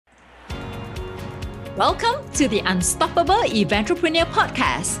Welcome to the Unstoppable Eventrepreneur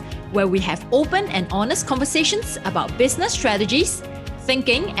Podcast, where we have open and honest conversations about business strategies,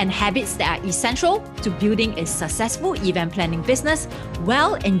 thinking, and habits that are essential to building a successful event planning business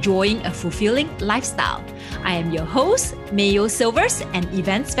while enjoying a fulfilling lifestyle. I am your host, Mayo Silvers, an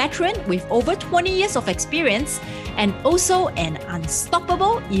events veteran with over 20 years of experience and also an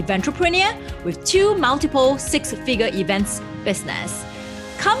unstoppable eventrepreneur with two multiple six-figure events business.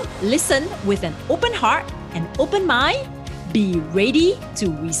 Come listen with an open heart and open mind. Be ready to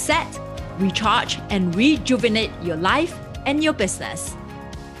reset, recharge, and rejuvenate your life and your business.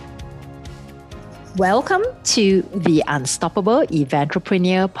 Welcome to the Unstoppable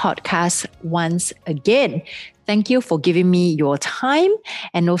Eventrepreneur Podcast once again. Thank you for giving me your time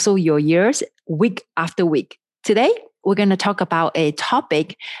and also your ears week after week. Today, we're going to talk about a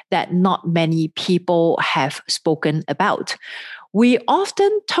topic that not many people have spoken about. We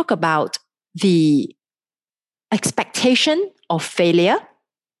often talk about the expectation of failure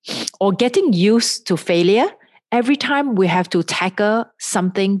or getting used to failure every time we have to tackle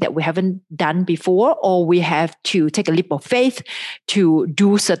something that we haven't done before, or we have to take a leap of faith to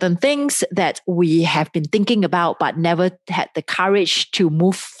do certain things that we have been thinking about but never had the courage to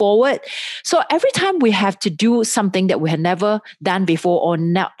move forward. So every time we have to do something that we had never done before or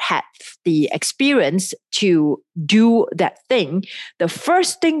not had the experience to do that thing, the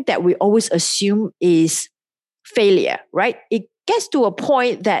first thing that we always assume is failure, right? It gets to a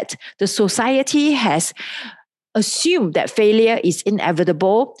point that the society has assumed that failure is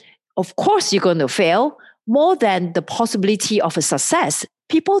inevitable. Of course, you're going to fail more than the possibility of a success.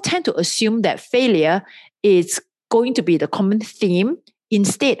 People tend to assume that failure is going to be the common theme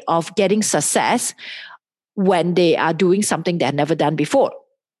instead of getting success when they are doing something they've never done before.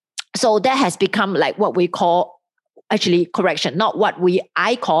 So that has become like what we call, actually, correction, not what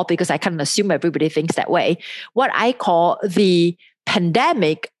I call, because I can't assume everybody thinks that way, what I call the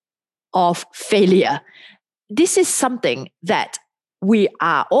pandemic of failure. This is something that we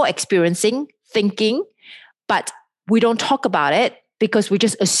are all experiencing, thinking, but we don't talk about it because we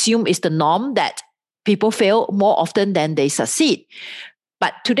just assume it's the norm that people fail more often than they succeed.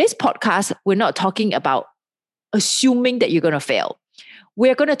 But today's podcast, we're not talking about assuming that you're going to fail.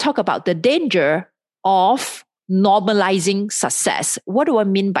 We're going to talk about the danger of normalizing success. What do I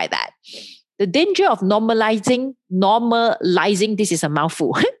mean by that? The danger of normalizing, this is a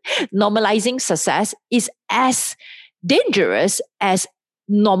mouthful, normalizing success is as dangerous as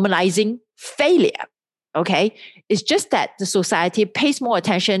normalizing failure, okay? It's just that the society pays more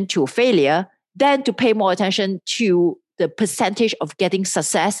attention to failure than to pay more attention to the percentage of getting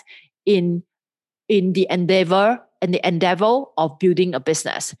success in the endeavor of building a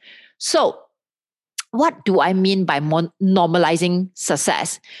business. So what do I mean by normalizing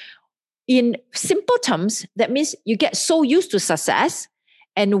success? In simple terms, that means you get so used to success,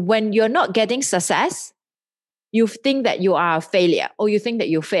 and when you're not getting success, you think that you are a failure or you think that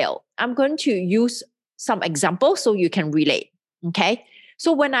you fail. I'm going to use some examples so you can relate, okay?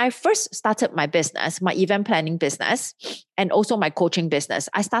 So when I first started my business, my event planning business, and also my coaching business,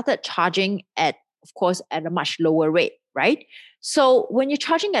 I started charging at a much lower rate, right? So when you're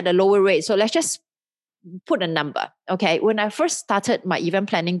charging at a lower rate, so let's just put a number, okay? When I first started my event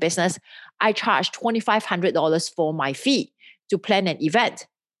planning business, I charged $2,500 for my fee to plan an event,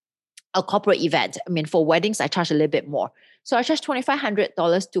 a corporate event. I mean, for weddings, I charge a little bit more. So I charged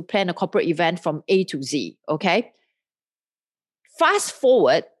 $2,500 to plan a corporate event from A to Z, okay? Fast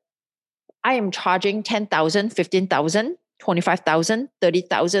forward, I am charging $10,000, $15,000, $25,000,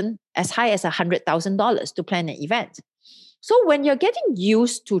 $30,000, as high as $100,000 to plan an event. So when you're getting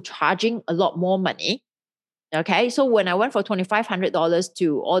used to charging a lot more money, okay, so when I went for $2,500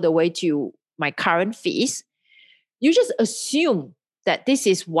 to all the way to my current fees, you just assume that this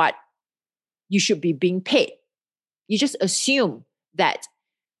is what you should be being paid. You just assume that,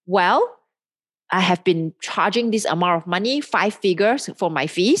 well, I have been charging this amount of money, 5 figures for my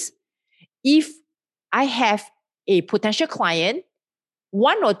fees. If I have a potential client,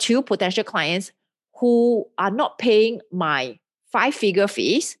 1 or 2 potential clients who are not paying my 5-figure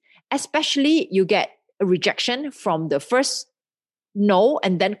fees, especially you get a rejection from the first no,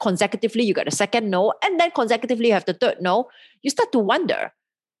 and then consecutively you get a second no, and then consecutively you have the third no, you start to wonder,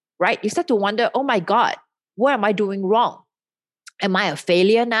 right? You start to wonder, oh my God, what am I doing wrong? Am I a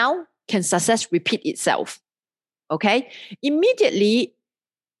failure now? Can success repeat itself? Okay? Immediately,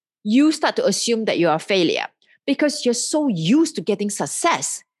 you start to assume that you're a failure because you're so used to getting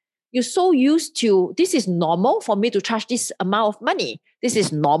success. You're so used to, this is normal for me to charge this amount of money. This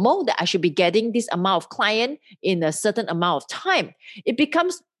is normal that I should be getting this amount of client in a certain amount of time. It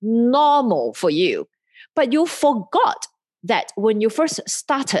becomes normal for you. But you forgot that when you first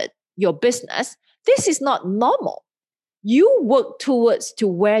started your business, this is not normal. You work towards to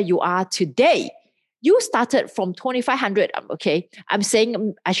where you are today. You started from 2,500. Okay, I'm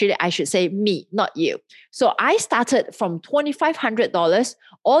saying I should say me, not you. So I started from $2,500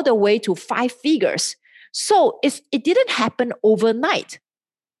 all the way to 5 figures. So it didn't happen overnight.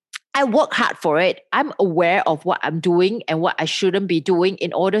 I work hard for it. I'm aware of what I'm doing and what I shouldn't be doing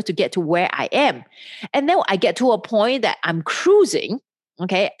in order to get to where I am. And then I get to a point that I'm cruising,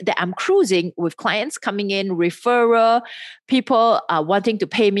 okay, that I'm cruising with clients coming in, referral, people wanting to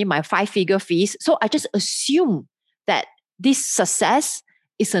pay me my 5 figure fees. So I just assume that this success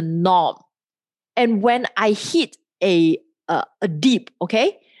is a norm. And when I hit a deep,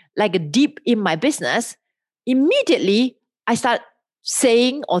 okay, like a deep in my business, immediately I start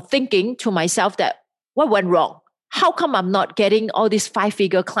saying or thinking to myself that what went wrong? How come I'm not getting all these 5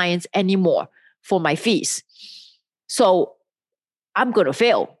 figure clients anymore for my fees? So I'm going to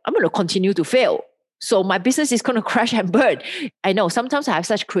fail. I'm going to continue to fail. So my business is going to crash and burn. I know sometimes I have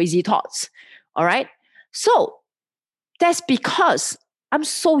such crazy thoughts. All right. So that's because I'm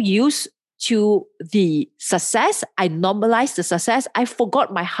so used to the success. I normalized the success. I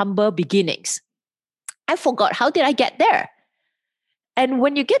forgot my humble beginnings. I forgot how did I get there? And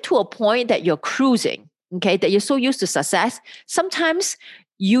when you get to a point that you're cruising, okay, that you're so used to success, sometimes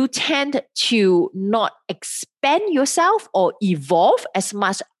you tend to not expand yourself or evolve as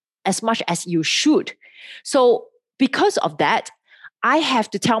much as you should. So because of that, I have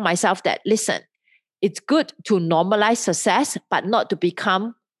to tell myself that, listen, it's good to normalize success, but not to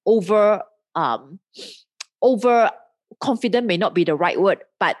become um, over confident may not be the right word,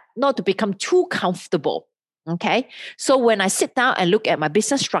 but not to become too comfortable. Okay. So when I sit down and look at my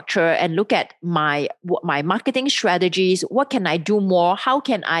business structure and look at my marketing strategies, what can I do more? How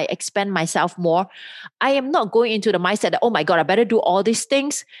can I expand myself more? I am not going into the mindset that, oh my God, I better do all these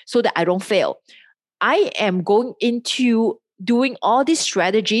things so that I don't fail. I am going into doing all these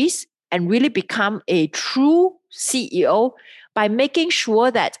strategies and really become a true CEO by making sure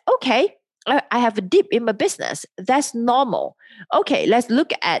that, okay, I have a dip in my business. That's normal. Okay, let's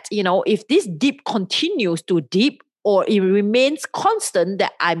look at, if this dip continues to dip or it remains constant,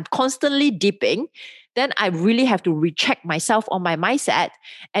 that I'm constantly dipping, then I really have to recheck myself on my mindset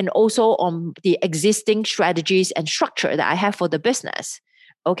and also on the existing strategies and structure that I have for the business.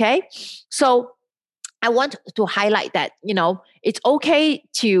 Okay, so I want to highlight that, it's okay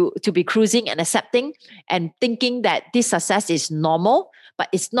to be cruising and accepting and thinking that this success is normal, but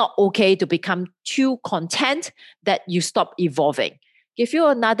it's not okay to become too content that you stop evolving. Give you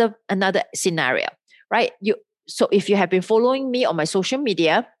another scenario, right? So if you have been following me on my social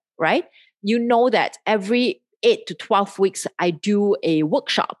media, right, you know that every 8 to 12 weeks I do a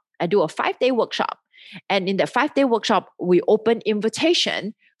workshop. I do a 5-day workshop. And in the 5-day workshop, we open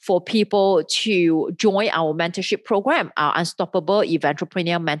invitation for people to join our mentorship program, our Unstoppable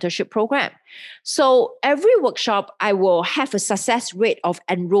Entrepreneur Mentorship Program. So every workshop, I will have a success rate of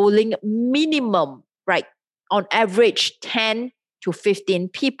enrolling minimum, right, on average 10 to 15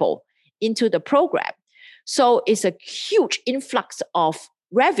 people into the program. So it's a huge influx of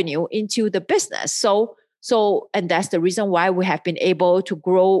revenue into the business. And that's the reason why we have been able to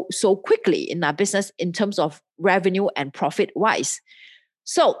grow so quickly in our business in terms of revenue and profit wise.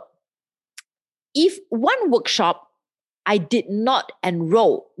 So if one workshop I did not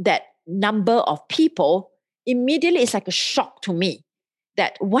enroll that number of people, immediately it's like a shock to me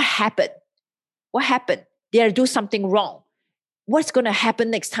that what happened? What happened? Did I do something wrong? What's going to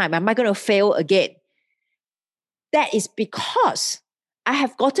happen next time? Am I going to fail again? That is because I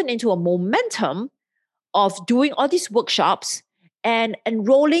have gotten into a momentum of doing all these workshops and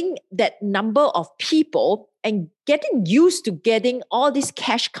enrolling that number of people and getting used to getting all this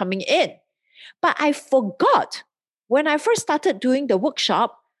cash coming in. But I forgot when I first started doing the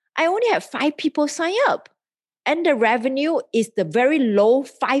workshop, I only had 5 people sign up. And the revenue is the very low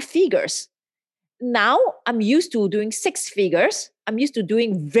 5 figures. Now I'm used to doing 6 figures. I'm used to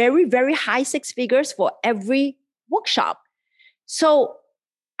doing very, very high 6 figures for every workshop. So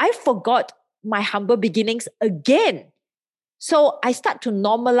I forgot my humble beginnings again. So I start to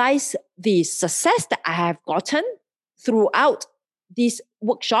normalize the success that I have gotten throughout these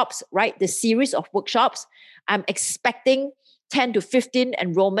workshops, right? The series of workshops. I'm expecting 10 to 15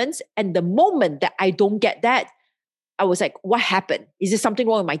 enrollments. And the moment that I don't get that, I was like, what happened? Is there something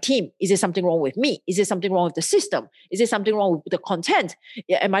wrong with my team? Is there something wrong with me? Is there something wrong with the system? Is there something wrong with the content?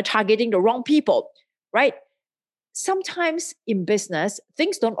 Am I targeting the wrong people? Right? Sometimes in business,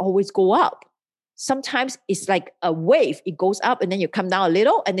 things don't always go up. sometimes it's like a wave. It goes up and then you come down a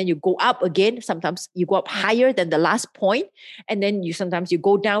little and then you go up again. Sometimes you go up higher than the last point, and then sometimes you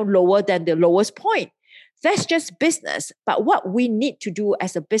go down lower than the lowest point. That's just business. But what we need to do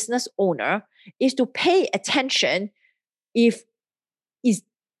as a business owner is to pay attention if is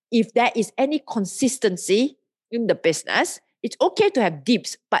if there is any consistency in the business. It's okay to have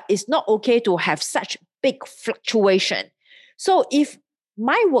dips, but it's not okay to have such big fluctuation. So if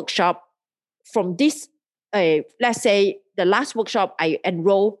my workshop from this, let's say the last workshop I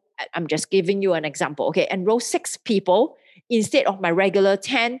enroll, I'm just giving you an example, okay, enroll 6 people instead of my regular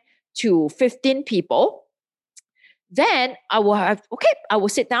 10 to 15 people, then I will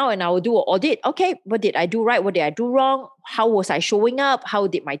sit down and I will do an audit. Okay, what did I do right? What did I do wrong? How was I showing up? How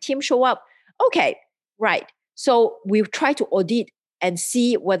did my team show up? Okay, right. So we try to audit and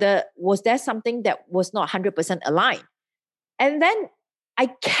see whether was there something that was not 100% aligned. And then I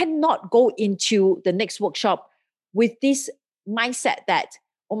cannot go into the next workshop with this mindset that,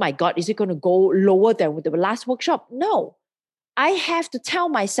 oh my God, is it going to go lower than with the last workshop? No. I have to tell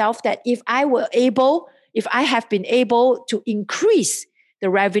myself that if I have been able to increase the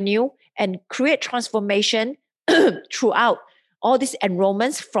revenue and create transformation throughout all these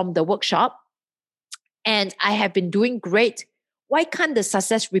enrollments from the workshop, and I have been doing great, why can't the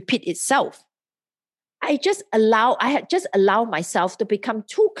success repeat itself? I had just allowed myself to become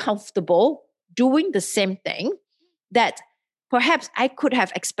too comfortable doing the same thing that perhaps I could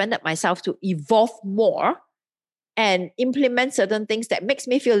have expanded myself to evolve more and implement certain things that makes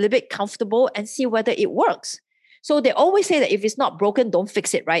me feel a little bit comfortable and see whether it works. So they always say that if it's not broken, don't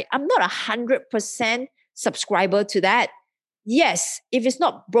fix it, right? I'm not 100% subscriber to that. Yes, if it's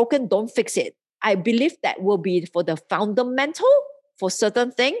not broken, don't fix it. I believe that will be for the fundamental for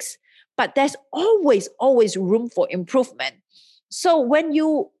certain things, but there's always room for improvement. So when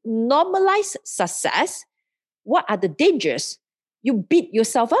you normalize success, what are the dangers? You beat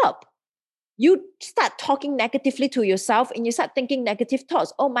yourself up. You start talking negatively to yourself and you start thinking negative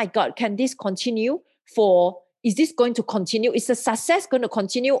thoughts. Oh my God, can this continue is this going to continue? Is the success going to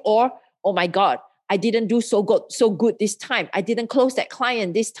continue? Or, oh my God, I didn't do so good this time. I didn't close that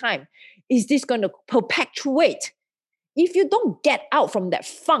client this time. Is this going to perpetuate? If you don't get out from that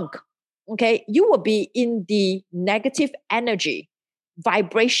funk, okay, you will be in the negative energy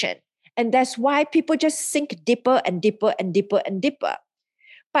vibration. And that's why people just sink deeper and deeper and deeper and deeper.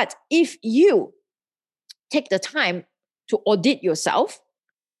 But if you take the time to audit yourself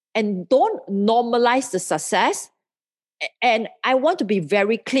and don't normalize the success, and I want to be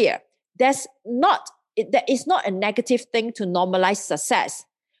very clear, there is not a negative thing to normalize success,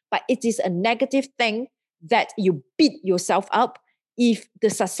 but it is a negative thing that you beat yourself up if the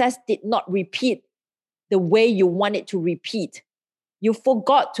success did not repeat the way you want it to repeat. You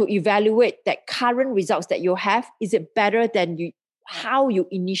forgot to evaluate that current results that you have. Is it better than how you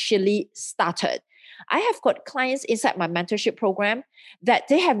initially started? I have got clients inside my mentorship program that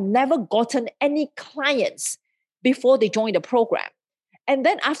they have never gotten any clients before they join the program. And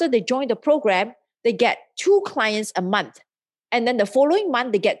then after they join the program, they get 2 clients a month. And then the following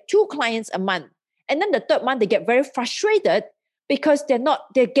month, they get 2 clients a month. And then the third month, they get very frustrated because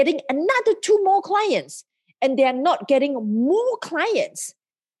they're getting another 2 more clients and they're not getting more clients.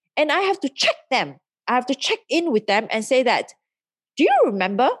 And I have to check them. I have to check in with them and say that, do you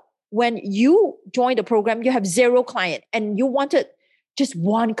remember when you joined the program, you have 0 client and you wanted just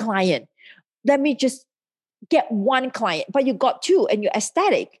 1 client? Let me just get 1 client, but you got 2 and you're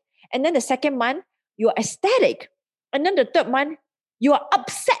ecstatic. And then the second month, you're ecstatic. And then the third month, you are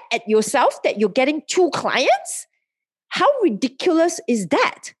upset at yourself that you're getting 2 clients. How ridiculous is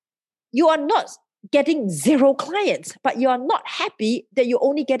that? You are not getting 0 clients, but you are not happy that you're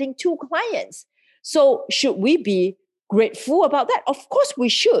only getting 2 clients. So should we be grateful about that? Of course we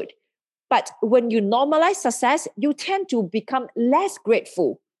should. But when you normalize success, you tend to become less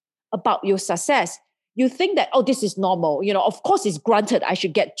grateful about your success. You think that, oh, this is normal. Of course it's granted I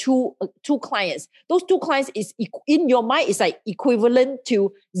should get two clients. Those 2 clients is in your mind is like equivalent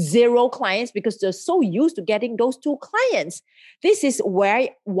to 0 clients because they're so used to getting those 2 clients. This is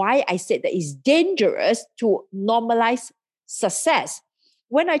why I said that it's dangerous to normalize success.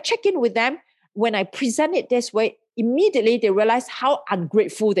 When I check in with them, when I present it this way, immediately they realize how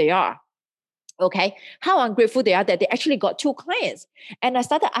ungrateful they are. Okay, how ungrateful they are that they actually got 2 clients. And I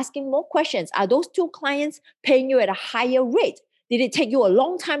started asking more questions. Are those 2 clients paying you at a higher rate? Did it take you a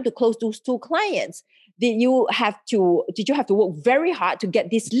long time to close those 2 clients? Did you have to work very hard to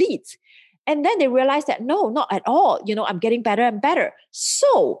get these leads? And then they realized that no, not at all. I'm getting better and better.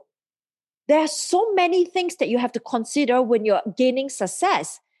 So there are so many things that you have to consider when you're gaining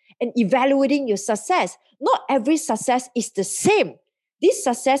success. and evaluating your success. Not every success is the same. This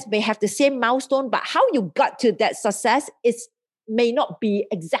success may have the same milestone, but how you got to that success may not be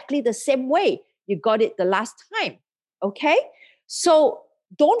exactly the same way you got it the last time. Okay? So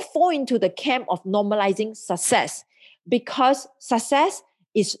don't fall into the camp of normalizing success, because success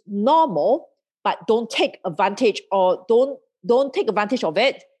is normal, but don't take advantage of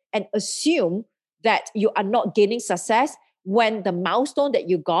it and assume that you are not gaining success when the milestone that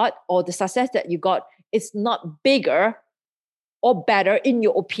you got or the success that you got is not bigger or better in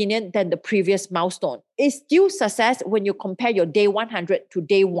your opinion than the previous milestone. It's still success when you compare your day 100 to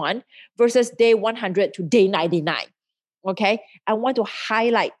day 1 versus day 100 to day 99. Okay, I want you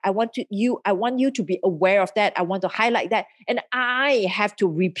to be aware of that. I want to highlight that. And I have to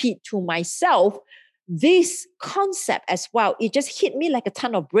repeat to myself this concept as well. It just hit me like a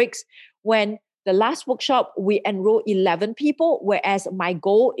ton of bricks when the last workshop we enrolled 11 people, whereas my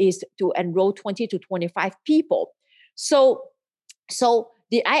goal is to enroll 20 to 25 people. So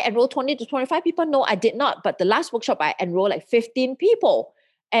did I enroll 20 to 25 people? No, I did not. But the last workshop I enrolled like 15 people.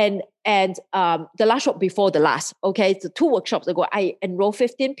 And the last shop before the last, okay, so 2 workshops ago, I enrolled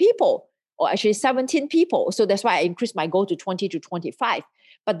 15 people, or actually 17 people. So that's why I increased my goal to 20 to 25.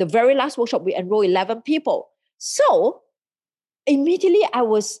 But the very last workshop, we enrolled 11 people. So immediately I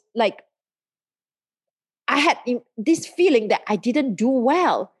was like, I had this feeling that I didn't do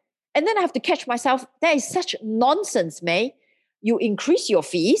well. And then I have to catch myself. That is such nonsense, May. You increase your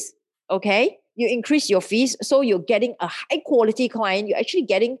fees, okay? You increase your fees, so you're getting a high quality client. You're actually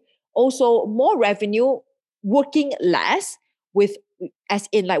getting also more revenue, working less with, as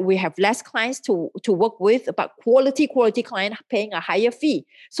in like we have less clients to work with, but quality client paying a higher fee.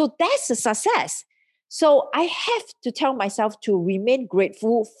 So that's a success. So I have to tell myself to remain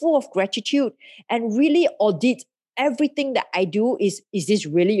grateful, full of gratitude, and really audit everything that I do. Is this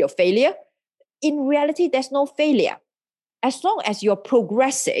really a failure? In reality, there's no failure. As long as you're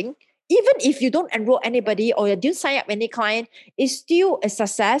progressing, even if you don't enroll anybody or you didn't sign up any client, it's still a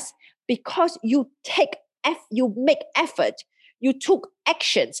success because you make effort, you took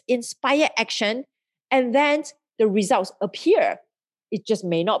actions, inspire action, and then the results appear. It just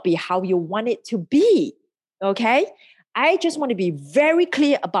may not be how you want it to be. Okay? I just want to be very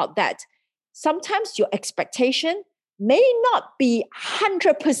clear about that. Sometimes your expectation may not be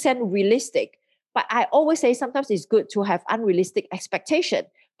 100% realistic, but I always say sometimes it's good to have unrealistic expectation.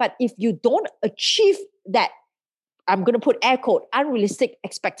 But if you don't achieve that, I'm going to put air quote, unrealistic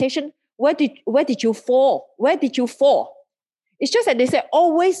expectation, where did you fall? Where did you fall? It's just that they say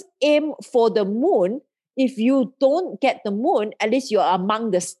always aim for the moon. If you don't get the moon, at least you're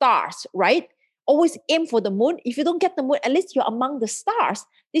among the stars, right? Always aim for the moon. If you don't get the moon, at least you're among the stars.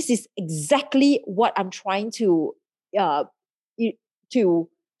 This is exactly what I'm trying to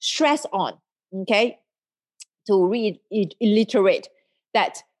stress on, okay? To reiterate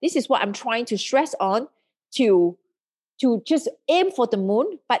that this is what I'm trying to stress on, to just aim for the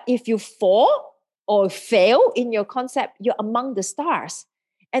moon. But if you fall or fail in your concept, you're among the stars.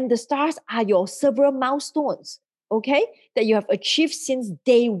 And the stars are your several milestones, okay, that you have achieved since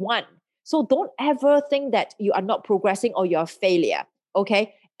day 1. So don't ever think that you are not progressing or you're a failure,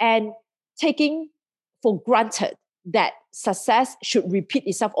 okay? And taking for granted that success should repeat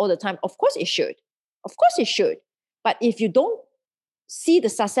itself all the time. Of course it should. Of course it should. But if you don't see the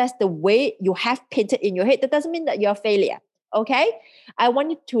success the way you have painted in your head, that doesn't mean that you're a failure, okay? I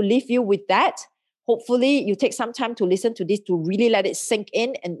want to leave you with that. Hopefully you take some time to listen to this, to really let it sink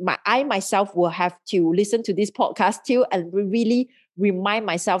in. And I myself will have to listen to this podcast too and really remind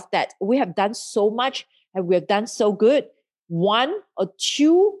myself that we have done so much and we have done so good. 1 or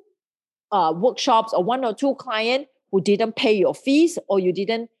 2 workshops or 1 or 2 clients who didn't pay your fees or you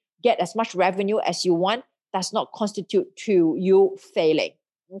didn't get as much revenue as you want does not constitute to you failing.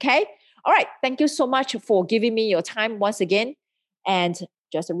 Okay? All right. Thank you so much for giving me your time once again. And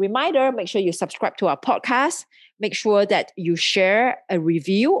just a reminder, make sure you subscribe to our podcast. Make sure that you share a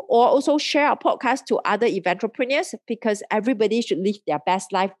review or also share our podcast to other entrepreneurs, because everybody should live their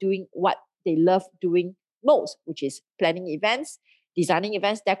best life doing what they love doing most, which is planning events, designing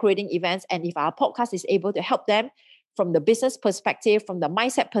events, decorating events. And if our podcast is able to help them from the business perspective, from the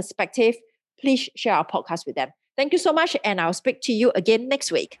mindset perspective, please share our podcast with them. Thank you so much. And I'll speak to you again next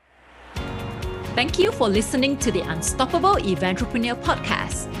week. Thank you for listening to the Unstoppable Entrepreneur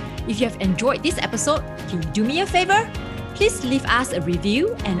Podcast. If you have enjoyed this episode, can you do me a favor? Please leave us a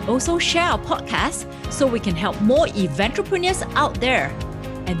review and also share our podcast so we can help more entrepreneurs out there.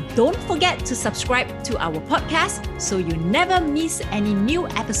 And don't forget to subscribe to our podcast so you never miss any new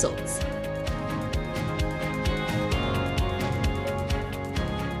episodes.